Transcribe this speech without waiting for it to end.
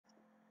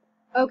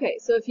Okay,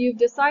 so if you've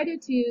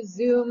decided to use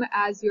Zoom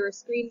as your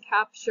screen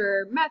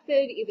capture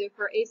method, either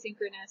for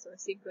asynchronous or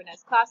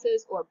synchronous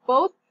classes or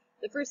both,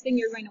 the first thing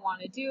you're going to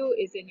want to do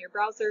is in your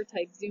browser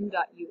type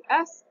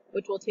zoom.us,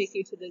 which will take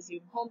you to the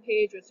Zoom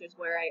homepage, which is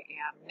where I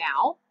am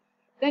now.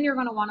 Then you're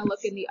going to want to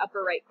look in the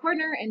upper right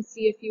corner and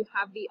see if you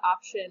have the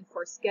option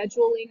for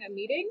scheduling a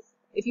meeting.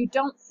 If you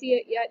don't see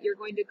it yet, you're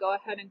going to go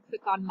ahead and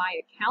click on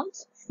My Account,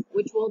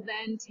 which will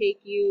then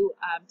take you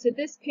to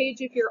this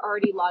page if you're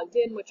already logged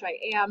in, which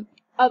I am.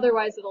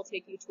 Otherwise, it'll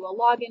take you to a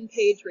login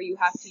page where you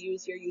have to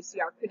use your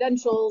UCR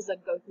credentials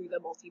and go through the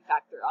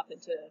multi-factor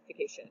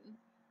authentication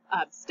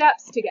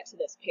steps to get to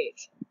this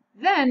page.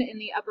 Then in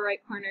the upper right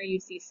corner, you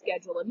see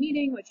Schedule a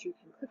Meeting, which you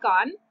can click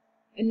on.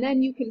 And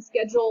then you can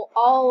schedule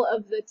all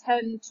of the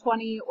 10,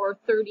 20, or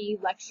 30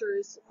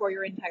 lectures for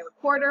your entire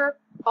quarter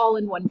all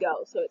in one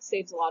go, so it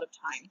saves a lot of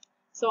time.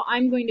 So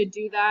I'm going to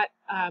do that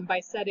by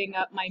setting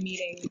up my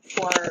meeting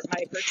for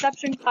my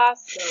perception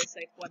class. So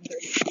Psych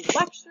 132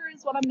 lecture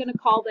is what I'm going to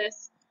call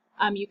this.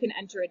 You can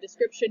enter a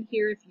description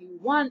here if you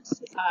want,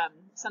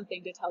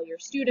 something to tell your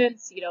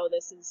students, you know,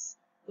 this is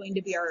going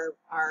to be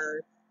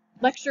our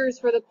lectures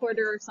for the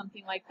quarter or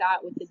something like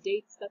that with the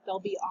dates that they'll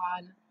be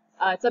on.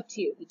 It's up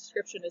to you. The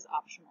description is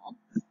optional.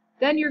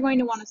 Then you're going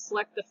to want to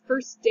select the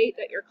first date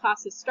that your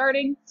class is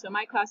starting. So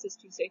my class is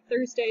Tuesday,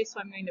 Thursday,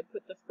 so I'm going to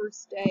put the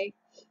first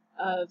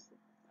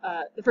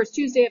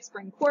Tuesday of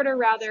spring quarter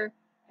rather,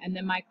 and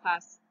then my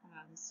class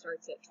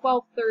starts at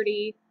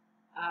 12:30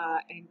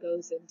 and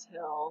goes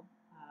until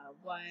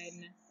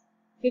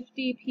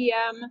 1:50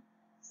 p.m.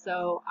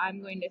 So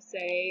I'm going to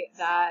say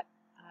that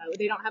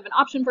they don't have an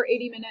option for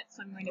 80 minutes,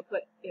 so I'm going to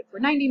put it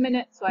for 90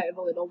 minutes, so I have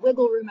a little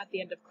wiggle room at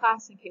the end of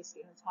class in case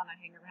students want to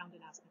hang around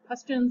and ask me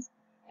questions.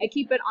 I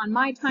keep it on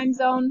my time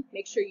zone.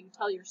 Make sure you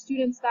tell your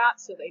students that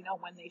so they know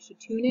when they should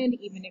tune in,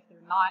 even if they're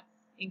not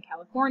in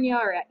California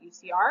or at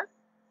UCR.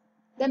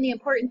 Then the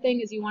important thing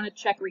is you want to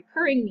check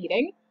recurring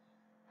meeting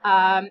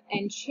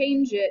and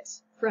change it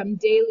from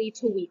daily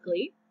to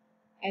weekly.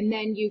 And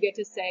then you get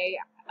to say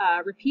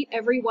repeat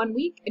every 1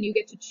 week, and you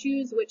get to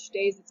choose which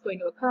days it's going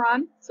to occur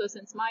on. So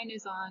since mine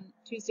is on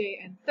Tuesday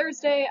and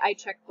Thursday, I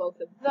check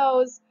both of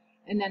those,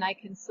 and then I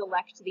can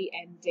select the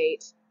end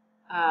date,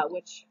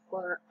 which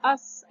for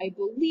us, I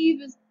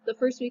believe is the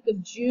first week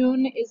of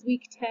June is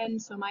week 10,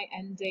 so my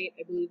end date,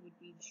 I believe, would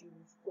be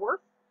June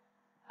 4th.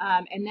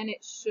 And then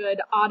it should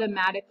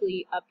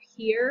automatically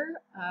appear,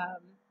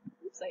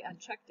 oops, I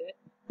unchecked it.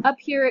 Up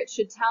here, it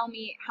should tell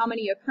me how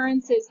many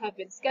occurrences have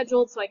been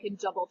scheduled so I can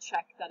double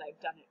check that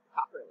I've done it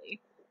properly.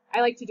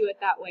 I like to do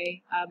it that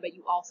way, but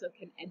you also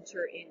can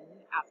enter in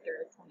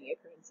after 20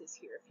 occurrences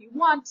here if you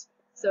want.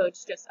 So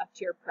it's just up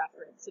to your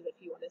preference of if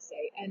you want to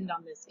say end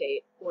on this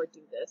date or do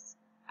this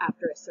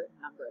after a certain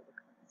number of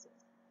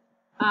occurrences.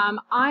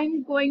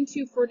 I'm going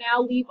to, for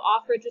now, leave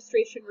off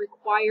registration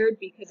required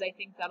because I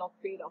think that'll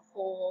create a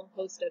whole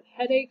host of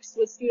headaches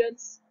with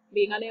students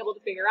being unable to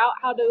figure out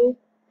how to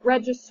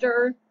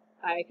register.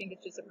 I think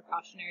it's just a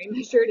precautionary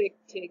measure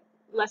to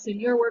lessen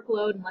your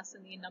workload and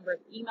lessen the number of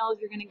emails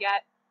you're going to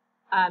get.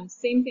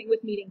 Same thing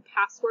with meeting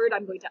password.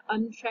 I'm going to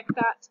uncheck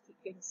that to keep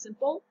things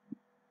simple.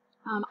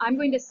 I'm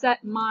going to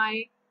set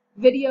my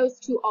videos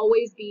to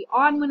always be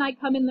on when I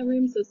come in the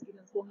room so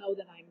students will know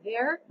that I'm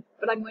there,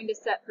 but I'm going to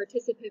set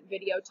participant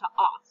video to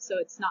off so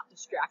it's not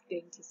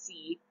distracting to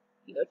see,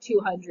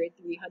 200,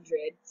 300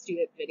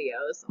 student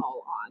videos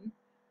all on.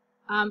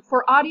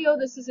 For audio,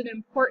 this is an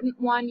important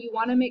one. You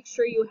want to make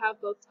sure you have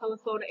both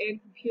telephone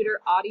and computer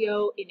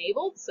audio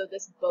enabled, so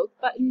this both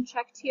button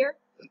checked here,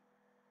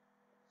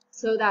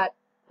 so that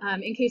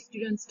in case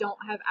students don't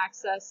have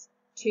access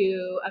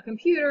to a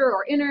computer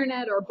or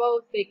internet or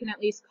both, they can at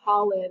least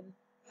call in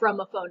from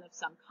a phone of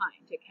some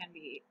kind. It can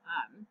be,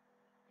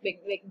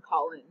 they can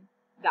call in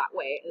that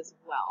way as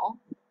well.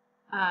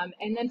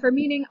 And then for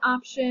meeting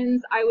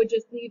options, I would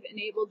just leave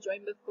enabled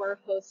join before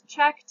host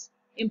checked.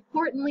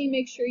 Importantly,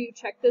 make sure you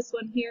check this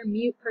one here,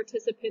 mute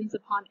participants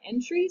upon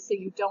entry, so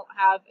you don't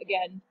have,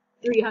 again,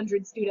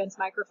 300 students'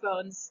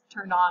 microphones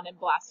turned on and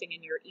blasting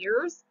in your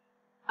ears.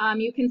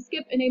 You can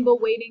skip enable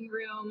waiting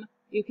room,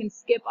 you can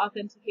skip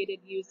authenticated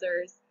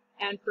users,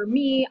 and for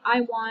me,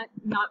 I want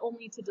not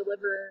only to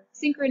deliver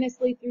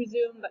synchronously through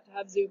Zoom, but to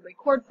have Zoom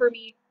record for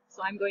me,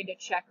 so I'm going to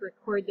check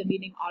record the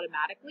meeting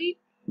automatically.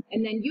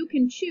 And then you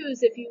can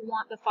choose if you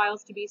want the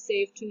files to be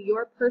saved to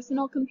your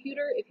personal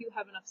computer if you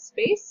have enough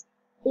space,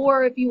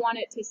 or if you want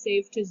it to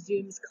save to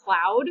Zoom's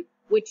cloud,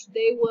 which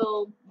they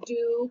will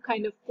do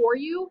kind of for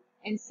you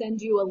and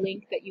send you a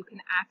link that you can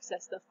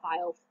access the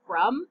file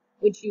from,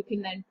 which you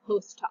can then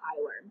post to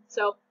iLearn.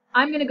 So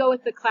I'm going to go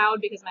with the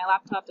cloud because my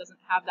laptop doesn't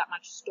have that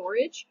much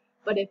storage,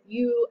 but if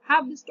you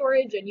have the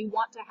storage and you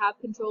want to have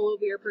control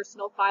over your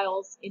personal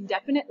files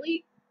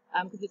indefinitely,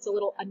 because it's a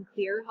little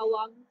unclear how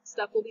long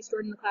stuff will be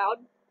stored in the cloud,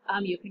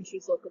 you can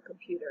choose local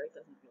computer. It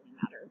doesn't really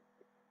matter.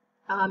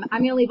 I'm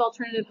going to leave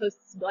alternative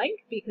hosts blank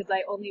because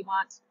I only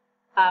want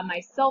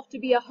myself to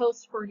be a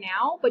host for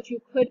now, but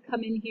you could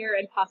come in here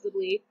and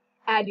possibly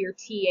add your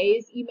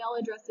TA's email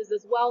addresses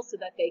as well so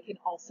that they can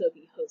also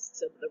be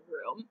hosts of the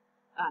room.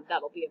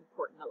 That'll be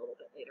important a little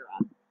bit later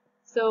on.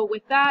 So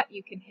with that,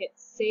 you can hit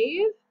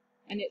save,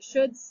 and it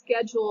should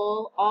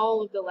schedule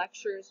all of the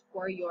lectures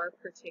for your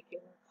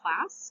particular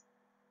class,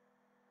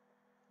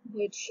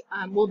 which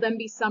will then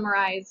be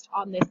summarized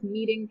on this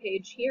meeting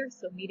page here.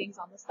 So meetings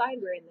on the side,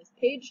 we're in this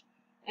page,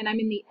 and I'm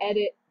in the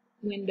edit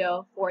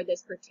window for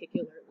this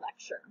particular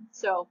lecture.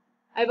 So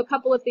I have a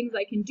couple of things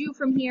I can do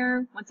from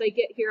here. Once I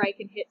get here, I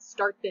can hit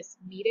start this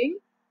meeting.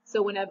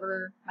 So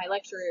whenever my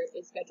lecture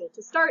is scheduled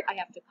to start, I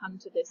have to come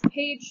to this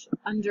page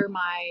under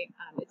my,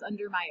 it's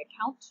under my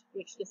account,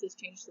 which this has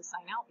changed to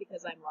sign out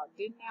because I'm logged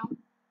in now.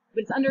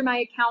 But it's under my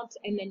account,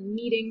 and then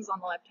meetings on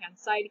the left-hand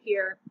side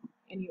here,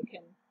 and you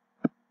can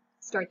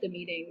start the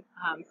meeting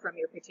from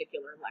your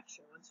particular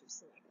lecture once you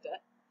select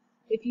it.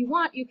 If you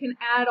want, you can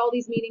add all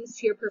these meetings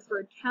to your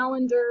preferred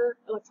calendar,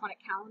 electronic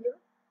calendar,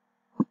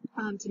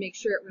 to make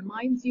sure it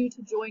reminds you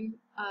to join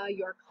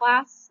your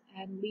class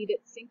and lead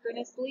it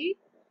synchronously.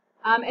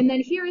 And then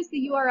here is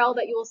the URL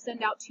that you will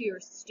send out to your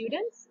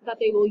students that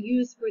they will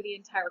use for the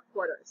entire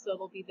quarter. So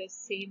it'll be this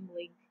same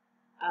link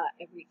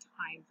every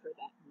time for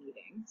that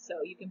meeting.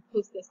 So you can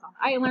post this on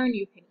iLearn,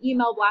 you can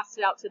email blast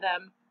it out to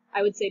them.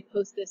 I would say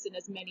post this in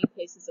as many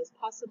places as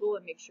possible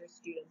and make sure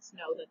students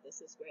know that this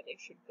is where they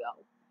should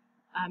go.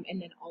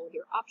 And then all of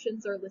your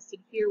options are listed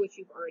here, which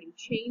you've already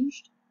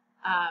changed,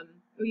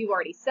 or you've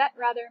already set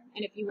rather.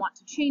 And if you want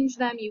to change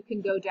them, you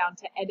can go down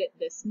to edit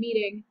this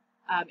meeting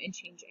and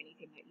change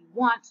anything that you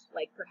want,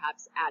 like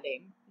perhaps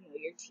adding,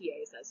 your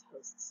TAs as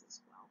hosts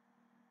as well.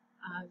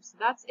 So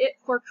that's it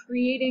for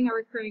creating a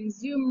recurring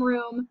Zoom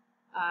room.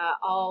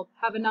 I'll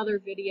have another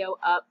video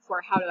up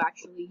for how to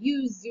actually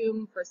use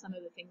Zoom for some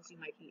of the things you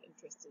might be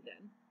interested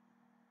in.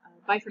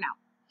 Bye for now.